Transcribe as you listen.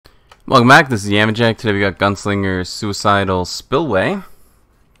Welcome back, this is Yama. Today we got Gunslinger Suicidal Spillway.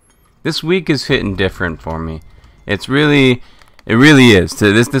 This week is hitting different for me. It really is.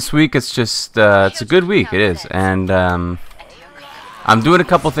 This week it's just, it's a good week, it is. And, I'm doing a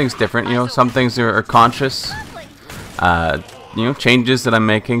couple things different, you know, some things are conscious, you know, changes that I'm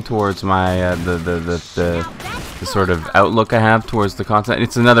making towards my, the sort of outlook I have towards the content.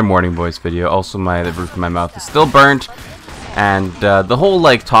 It's another morning voice video. Also, the roof of my mouth is still burnt. And the whole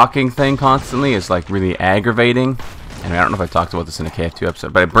like talking thing constantly is like really aggravating. And I don't know if I talked about this in a KF2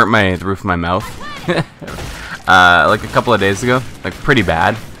 episode, but I burnt the roof of my mouth like a couple of days ago, like pretty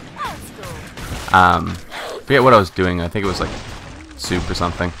bad. Forget what I was doing. I think it was like soup or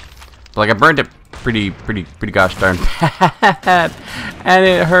something. But like I burned it pretty gosh darn bad, and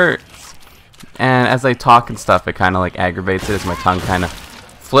it hurts. And as I talk and stuff, it kind of like aggravates it as my tongue kind of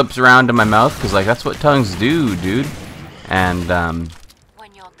flips around in my mouth, because like that's what tongues do, dude. And,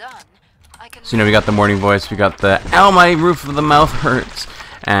 when you're done, so, you know, we got the morning voice, we got the, ow, my roof of the mouth hurts,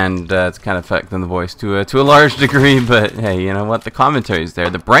 and, it's kind of affecting the voice to a large degree, but, hey, you know what, the commentary's there,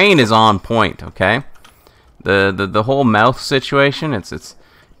 the brain is on point, okay? The whole mouth situation, it's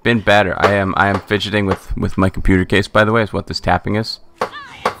been better. I am fidgeting with my computer case, by the way, is what this tapping is.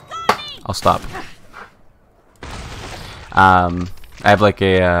 I'll stop. I have like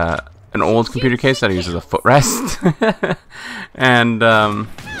an old computer case that I use as a footrest, and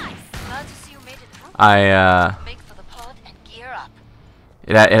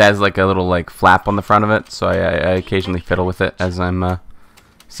it has like a little like flap on the front of it, so I occasionally fiddle with it as I'm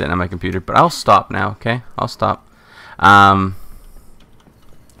sitting on my computer. But I'll stop now, okay? I'll stop.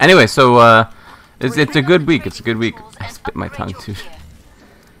 Anyway, so it's a good week. It's a good week. I spit my tongue too.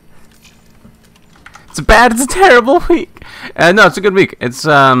 It's a terrible week. No, it's a good week. It's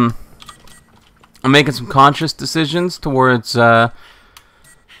I'm making some conscious decisions towards, you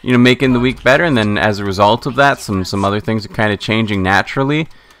know, making the week better, and then as a result of that, some other things are kind of changing naturally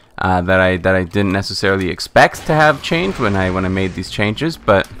that I didn't necessarily expect to have changed when I made these changes.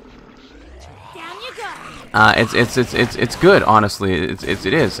 But it's good, honestly. It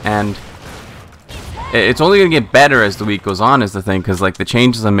is, and it's only gonna get better as the week goes on, is the thing, because like the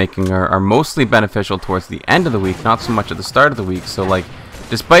changes I'm making are mostly beneficial towards the end of the week, not so much at the start of the week. So like,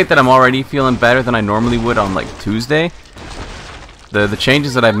 despite that I'm already feeling better than I normally would on like Tuesday, the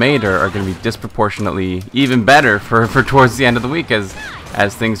changes that I've made are going to be disproportionately even better for towards the end of the week, as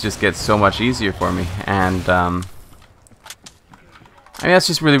things just get so much easier for me. And I mean, that's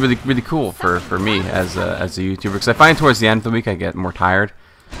just really cool for me as a YouTuber, because I find towards the end of the week I get more tired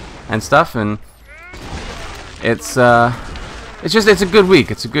and stuff, and it's a good week.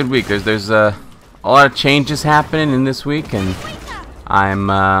 It's a good week. There's a lot of changes happening in this week, and I'm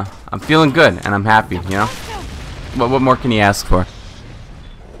feeling good, and I'm happy, you know. What more can you ask for?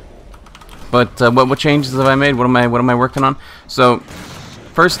 But what changes have I made? What am I working on? So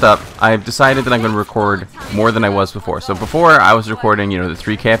first up, I've decided that I'm going to record more than I was before. So before I was recording, you know, the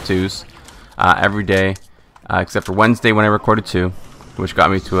 3 KF2s every day, except for Wednesday when I recorded 2, which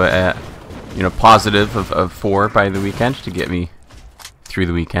got me to a you know, positive of 4 by the weekend, to get me through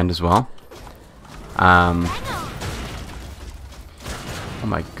the weekend as well. Oh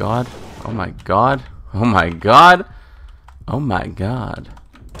my god. Oh my god. Oh my god. Oh my god.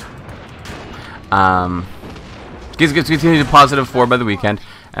 Continue to positive 4 by the weekend,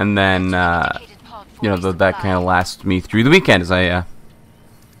 and then you know, that kind of lasts me through the weekend, as I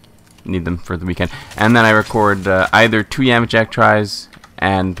need them for the weekend. And then I record either 2 Yama tries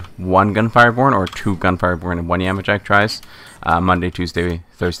and 1 Gunfire Born, or 2 Gunfire Born and 1 Yama tries, Monday, Tuesday,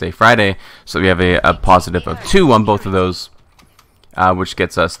 Thursday, Friday. So we have a positive of 2 on both of those. Which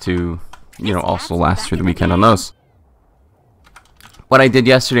gets us to, you know, also last through the weekend on those. What I did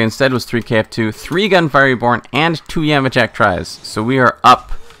yesterday instead was 3 KF2, 3 Gunfire Reborn, and 2 Yama tries. So we are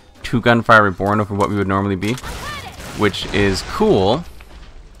up 2 Gunfire Reborn over what we would normally be, which is cool,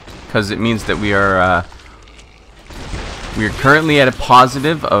 because it means that we are currently at a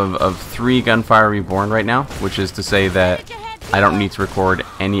positive of 3 Gunfire Reborn right now, which is to say that I don't need to record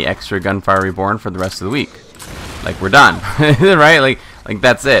any extra Gunfire Reborn for the rest of the week. Like, we're done, right? Like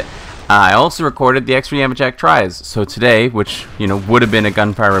that's it. I also recorded the extra Yama tries. So today, which, you know, would have been a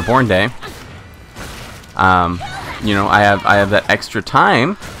Gunfire Reborn day, you know, I have that extra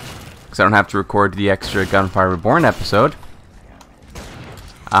time, because I don't have to record the extra Gunfire Reborn episode,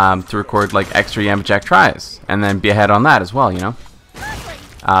 to record like extra Yama tries, and then be ahead on that as well, you know.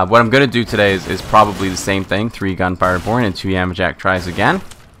 What I'm gonna do today is probably the same thing: 3 Gunfire Reborn and 2 Yama tries again.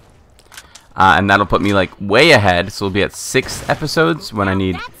 And that'll put me like way ahead, so we'll be at 6 episodes when I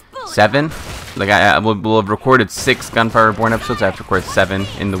need 7. Like we'll have recorded 6 Gunfire Reborn episodes. I have to record 7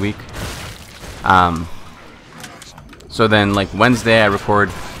 in the week. So then, like, Wednesday I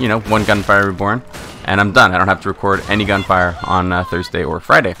record, you know, one Gunfire Reborn, and I'm done. I don't have to record any Gunfire on Thursday or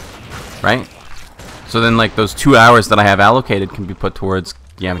Friday, right? So then, like, those 2 hours that I have allocated can be put towards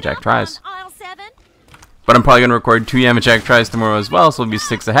Yamajack tries. But I'm probably going to record 2 Yamajack tries tomorrow as well, so it'll be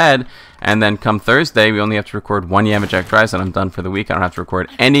 6 ahead. And then come Thursday, we only have to record 1 Yamajack tries, and I'm done for the week. I don't have to record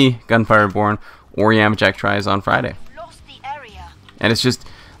any Gunfire Reborn or Yamajack tries on Friday. And it's just,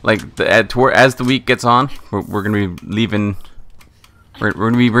 like, as the week gets on, we're going to be leaving, we're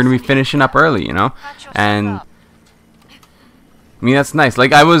going to be finishing up early, you know? And, I mean, that's nice.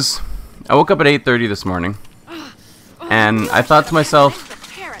 Like, I woke up at 8:30 this morning, and I thought to myself,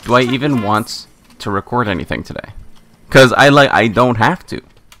 do I even want to record anything today? Because I don't have to,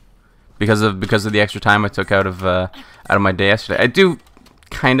 because of the extra time I took out of my day yesterday. I do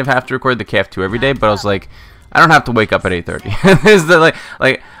kind of have to record the KF2 every day, but I was like, I don't have to wake up at 8:30. Is that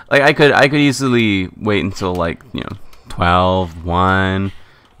like I could easily wait until, like, you know, 12, 1,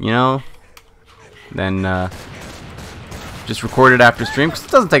 you know, then just record it after stream, because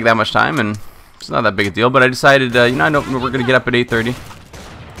it doesn't take that much time and it's not that big a deal. But I decided, you know, I know we're gonna get up at 8:30,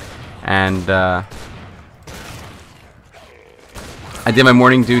 and I did my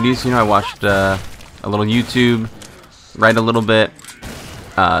morning duties. You know, I watched a little YouTube, read a little bit,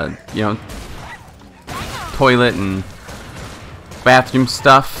 you know, toilet and bathroom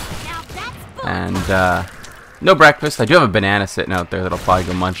stuff, and no breakfast. I do have a banana sitting out there that I'll probably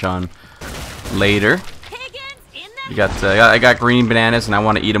go munch on later. I got green bananas, and I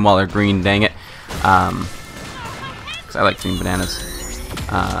want to eat them while they're green, dang it, because I like green bananas.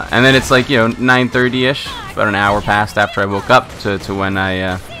 And then it's like, you know, 9:30ish, about an hour passed after I woke up to when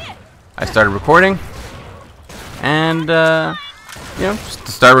I started recording, and you know, just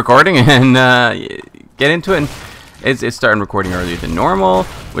to start recording and get into it. And it's starting recording earlier than normal,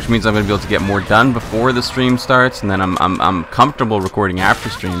 which means I'm gonna be able to get more done before the stream starts, and then I'm comfortable recording after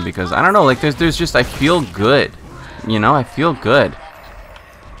stream, because I don't know, like, there's just, I feel good, you know, I feel good,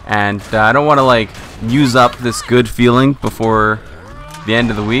 and I don't want to, like, use up this good feeling before the end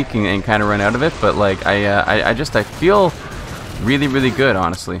of the week and kind of run out of it. But, like, I feel really, really good,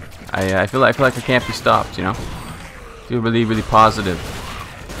 honestly. I feel like I can't be stopped, you know. I feel really, really positive.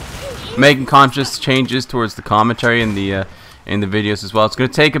 Making conscious changes towards the commentary in the videos as well. It's going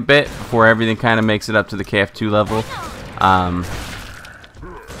to take a bit before everything kind of makes it up to the KF2 level.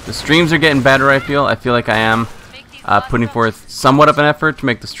 The streams are getting better, I feel like I am putting forth somewhat of an effort to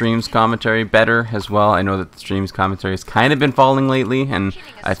make the streams commentary better as well. I know that the streams commentary has kind of been falling lately, and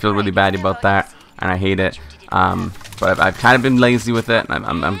I feel really bad about that, and I hate it. But I've kind of been lazy with it, and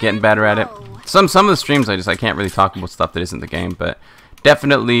I'm getting better at it. Some of the streams I can't really talk about stuff that isn't the game, but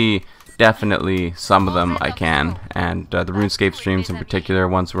definitely some of them I can, and the RuneScape streams in particular are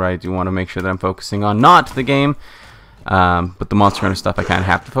ones where I do want to make sure that I'm focusing on not the game, but the Monster Hunter stuff I kind of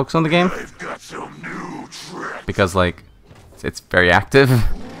have to focus on the game, because, like, it's very active.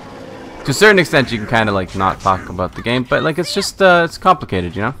 To a certain extent you can kind of, like, not talk about the game, but, like, it's just it's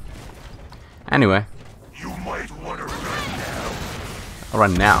complicated, you know. Anyway, I'll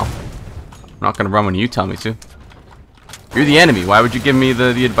run now. I'm not gonna run when you tell me to. You're the enemy. Why would you give me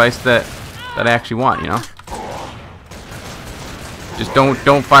the advice that I actually want, you know? Just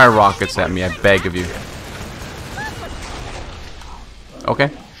don't fire rockets at me, I beg of you. Okay.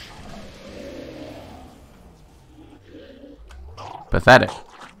 Pathetic.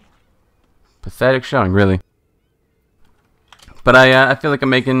 Pathetic showing, really. But I feel like I'm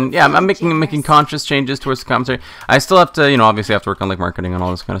making conscious changes towards the commentary. I still have to, you know, obviously have to work on, like, marketing and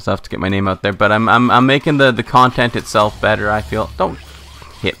all this kind of stuff to get my name out there. But I'm making the content itself better, I feel. Don't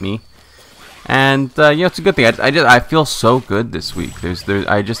hit me. And you know, it's a good thing. I feel so good this week.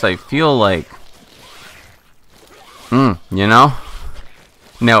 I feel like, you know.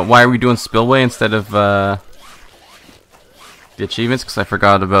 Now, why are we doing Spillway instead of the achievements? Because I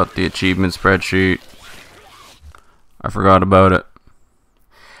forgot about the achievement spreadsheet. I forgot about it.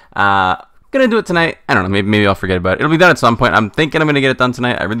 Gonna do it tonight. I don't know. Maybe I'll forget about it. It'll be done at some point. I'm thinking I'm gonna get it done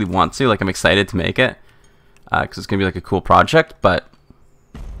tonight. I really want to. Like, I'm excited to make it, because it's gonna be like a cool project. But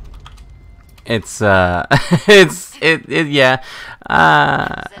it's yeah.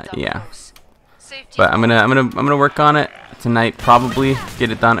 But I'm gonna work on it tonight. Probably get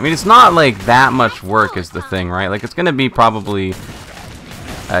it done. I mean, it's not like that much work is the thing, right? Like, it's gonna be probably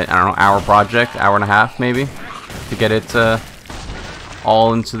I don't know, hour project, hour and a half maybe, to get it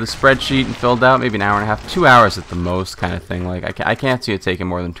all into the spreadsheet and filled out. Maybe an hour and a half, 2 hours at the most, kind of thing. Like, I can't see it taking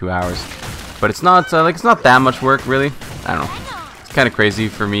more than 2 hours. But it's not like, it's not that much work, really. I don't know. It's kind of crazy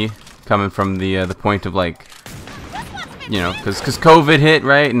for me, coming from the point of, like, you know, because COVID hit,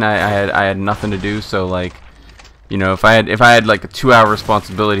 right, and I had nothing to do, so like, you know, if I had like a 2-hour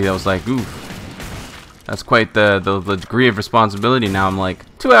responsibility, that was like, ooh, that's quite the degree of responsibility. Now I'm like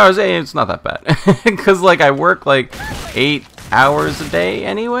 2 hours, hey, it's not that bad, because like I work like 8 hours a day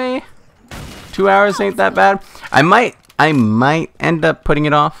anyway. 2 hours ain't that bad. I might end up putting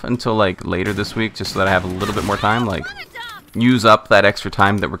it off until like later this week, just so that I have a little bit more time, like use up that extra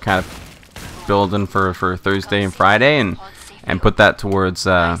time that we're kind of building for Thursday and Friday, and put that towards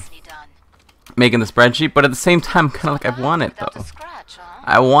making the spreadsheet. But at the same time, kind of like I want it though.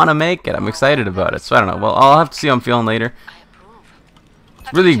 I want to make it. I'm excited about it. So I don't know. Well, I'll have to see how I'm feeling later.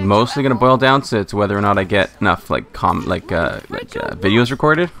 It's really mostly gonna boil down to whether or not I get enough like videos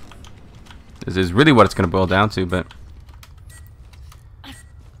recorded. This is really what it's gonna boil down to. But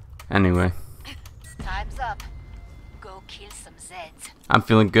anyway, Time's up. Go kill some Zeds. I'm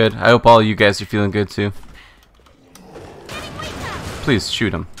feeling good. I hope all you guys are feeling good too. Please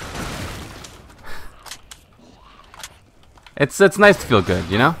shoot him. It's nice to feel good,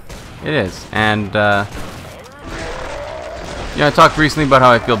 you know? It is. And you know, I talked recently about how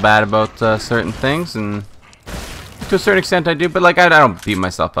I feel bad about certain things, and to a certain extent I do, but like I don't beat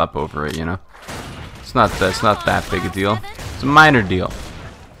myself up over it, you know? It's not that big a deal. It's a minor deal.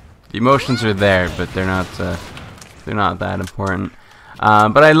 The emotions are there, but they're not that important.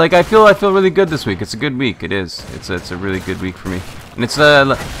 But I feel really good this week. It's a good week. It is. It's a really good week for me. And it's I'm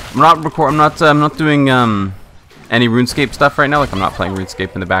not doing any RuneScape stuff right now. Like I'm not playing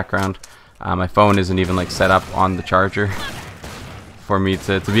RuneScape in the background. My phone isn't even like set up on the charger for me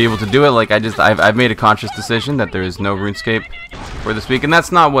to be able to do it. Like I've made a conscious decision that there is no RuneScape for this week, and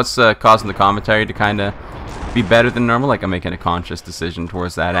that's not what's causing the commentary to kind of be better than normal. Like I'm making a conscious decision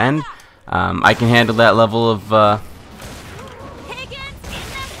towards that end. I can handle that level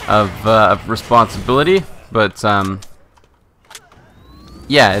of responsibility, but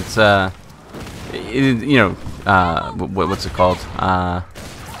yeah, it's you know, what's it called?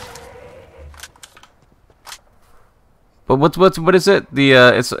 But what is it? The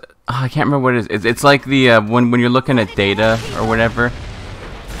it's I can't remember what it is. It's like the when you're looking at data or whatever,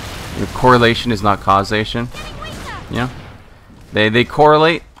 correlation is not causation. You know, they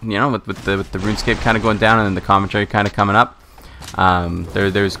correlate. You know, with the RuneScape kind of going down and then the commentary kind of coming up.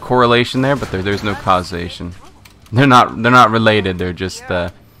 There's correlation there, but there's no causation. They're not related. They're just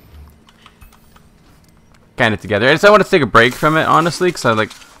kind of together. And so I want to take a break from it, honestly, because I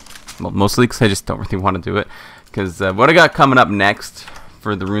like, well, mostly because I just don't really want to do it. Because what I got coming up next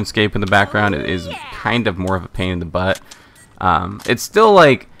for the RuneScape in the background is kind of more of a pain in the butt. It's still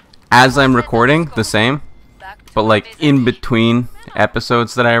like as I'm recording the same, but like in between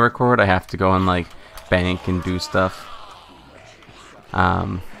episodes that I record, I have to go and like bank and do stuff.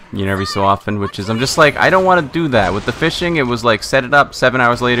 You know, every so often, which is I'm just like I don't want to do that. With the fishing, it was like set it up 7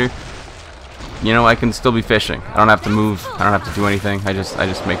 hours later. You know, I can still be fishing. I don't have to move. I don't have to do anything. I just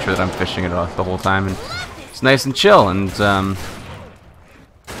make sure that I'm fishing it off the whole time, and it's nice and chill. And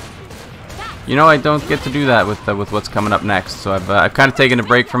you know, I don't get to do that with what's coming up next. So I've kind of taken a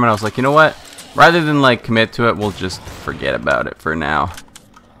break from it. I was like, you know what? Rather than like commit to it, we'll just forget about it for now.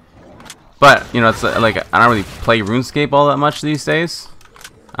 But you know, it's like I don't really play RuneScape all that much these days.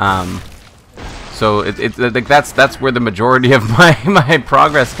 So it's like that's where the majority of my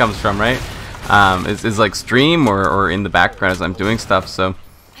progress comes from, right? Is like stream or in the background as I'm doing stuff. So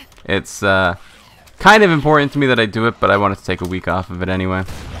it's kind of important to me that I do it, but I wanted to take a week off of it anyway.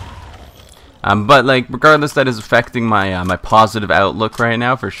 But like regardless, that is affecting my my positive outlook right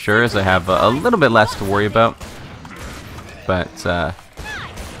now for sure, as I have a little bit less to worry about. But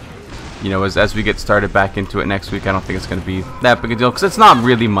you know, as we get started back into it next week, I don't think it's going to be that big a deal, because it's not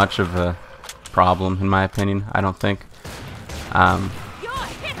really much of a problem in my opinion. I don't think.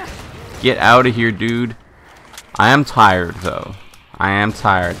 Get out of here, dude. I am tired though. I am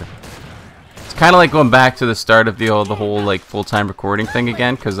tired. It's kind of like going back to the start of the whole like full-time recording thing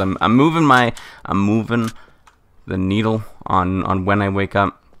again, because I'm moving the needle on when I wake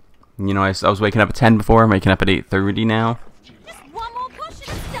up. You know, I was waking up at 10 before. I'm waking up at 8:30 now.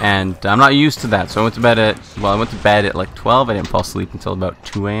 And I'm not used to that, so I went to bed at like 12. I didn't fall asleep until about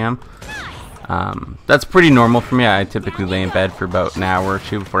 2 a.m. That's pretty normal for me. I typically lay in bed for about an hour or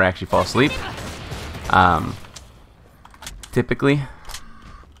two before I actually fall asleep. Typically,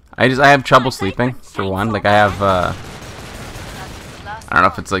 I have trouble sleeping for one. Like I have I don't know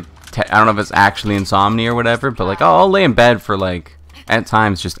if it's like I don't know if it's actually insomnia or whatever, but like I'll lay in bed for like at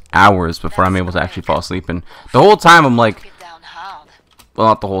times just hours before I'm able to actually fall asleep, and the whole time I'm like, well,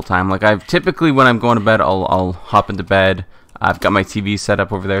 not the whole time. Like I've typically, when I'm going to bed, I'll hop into bed. I've got my TV set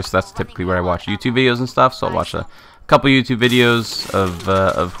up over there, so that's typically where I watch YouTube videos and stuff. So I'll watch a couple YouTube videos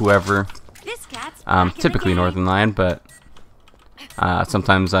of whoever, typically Northern Lion, but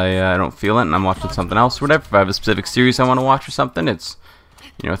sometimes I don't feel it and I'm watching something else or whatever. If I have a specific series I want to watch or something, it's,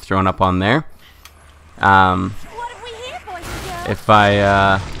 you know, thrown up on there. If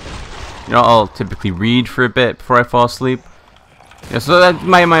I, you know, I'll typically read for a bit before I fall asleep. Yeah, so that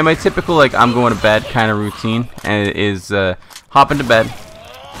my typical, like, I'm going to bed kind of routine, and it is hop into bed,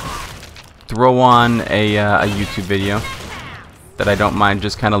 throw on a YouTube video that I don't mind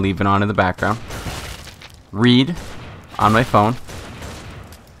just kind of leaving on in the background, read on my phone,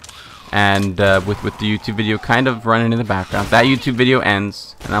 and with the YouTube video kind of running in the background. That YouTube video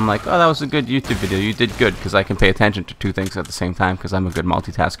ends, and I'm like, oh, that was a good YouTube video. You did good, because I can pay attention to two things at the same time, because I'm a good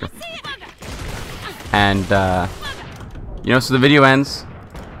multitasker. And you know, so the video ends,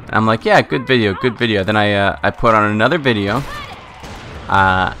 and I'm like, yeah, good video, good video. Then I put on another video,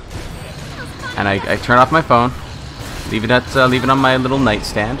 and I turn off my phone, leave it on my little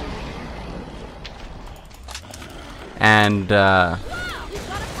nightstand, and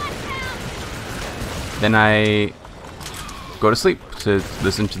then I go to sleep to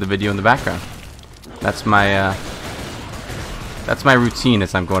listen to the video in the background. That's my routine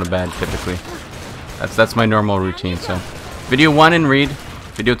as I'm going to bed typically. That's my normal routine. So, video 1 and read,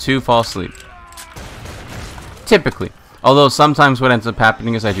 video 2 fall asleep. Typically, although sometimes what ends up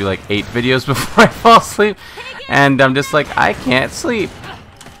happening is I do like 8 videos before I fall asleep, and I'm just like, I can't sleep.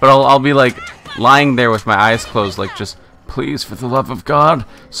 But I'll be like lying there with my eyes closed, like, just please, for the love of God,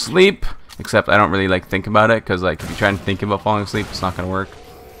 sleep. Except I don't really like think about it, because like if you try and think about falling asleep, it's not gonna work.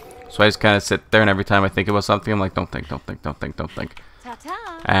 So I just kind of sit there, and every time I think about something, I'm like, don't think, don't think, don't think, don't think.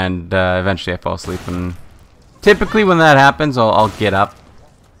 And eventually I fall asleep, and typically when that happens, I'll get up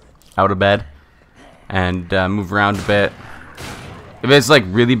out of bed and move around a bit. If it's like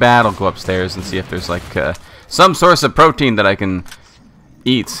really bad, I'll go upstairs and see if there's like some source of protein that I can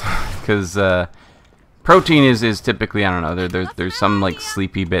eat, because protein is typically, I don't know, there's some like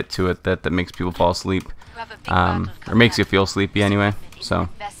sleepy bit to it that makes people fall asleep, or makes you feel sleepy anyway. So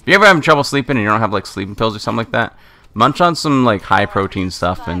if you're ever having trouble sleeping and you don't have like sleeping pills or something like that, munch on some like high protein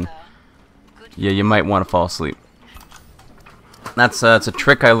stuff, and yeah, you might want to fall asleep. That's it's a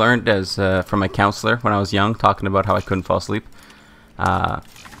trick I learned as from my counselor when I was young, talking about how I couldn't fall asleep.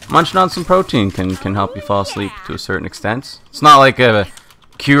 Munching on some protein can help you fall asleep to a certain extent. It's not like a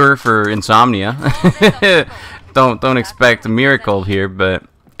cure for insomnia. don't expect a miracle here, but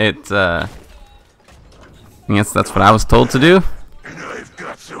it yes, that's what I was told to do.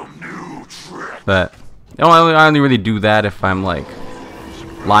 But you know, I only really do that if I'm like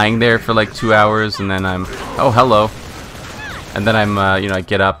lying there for like 2 hours, and then I'm, oh, hello, and then I'm you know, I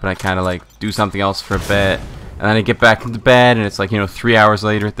get up and I kind of like do something else for a bit, and then I get back into bed, and it's like, you know, 3 hours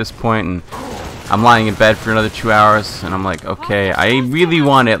later at this point, and I'm lying in bed for another 2 hours, and I'm like, okay, I really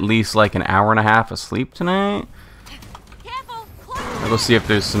want at least like an hour and a half of sleep tonight. I'll go see if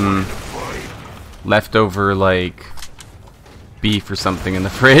there's some leftover like beef or something in the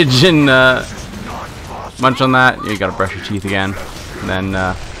fridge, and munch on that. You gotta brush your teeth again, and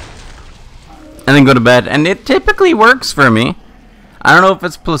then go to bed. And it typically works for me. I don't know if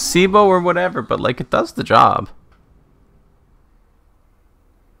it's placebo or whatever, but like, it does the job.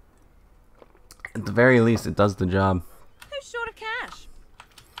 At the very least, it does the job. Who's short of cash?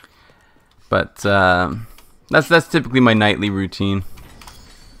 But that's typically my nightly routine.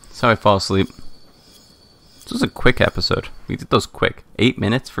 That's how I fall asleep. This was a quick episode. We did those quick. 8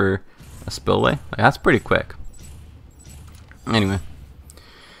 minutes for a spillway. Like, that's pretty quick. Anyway,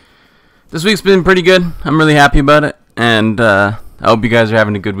 this week's been pretty good. I'm really happy about it, and I hope you guys are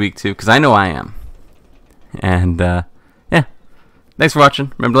having a good week too, because I know I am. And yeah. Thanks for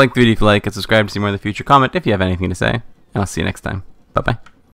watching. Remember to like the video if you like it, subscribe to see more in the future, comment if you have anything to say, and I'll see you next time. Bye-bye.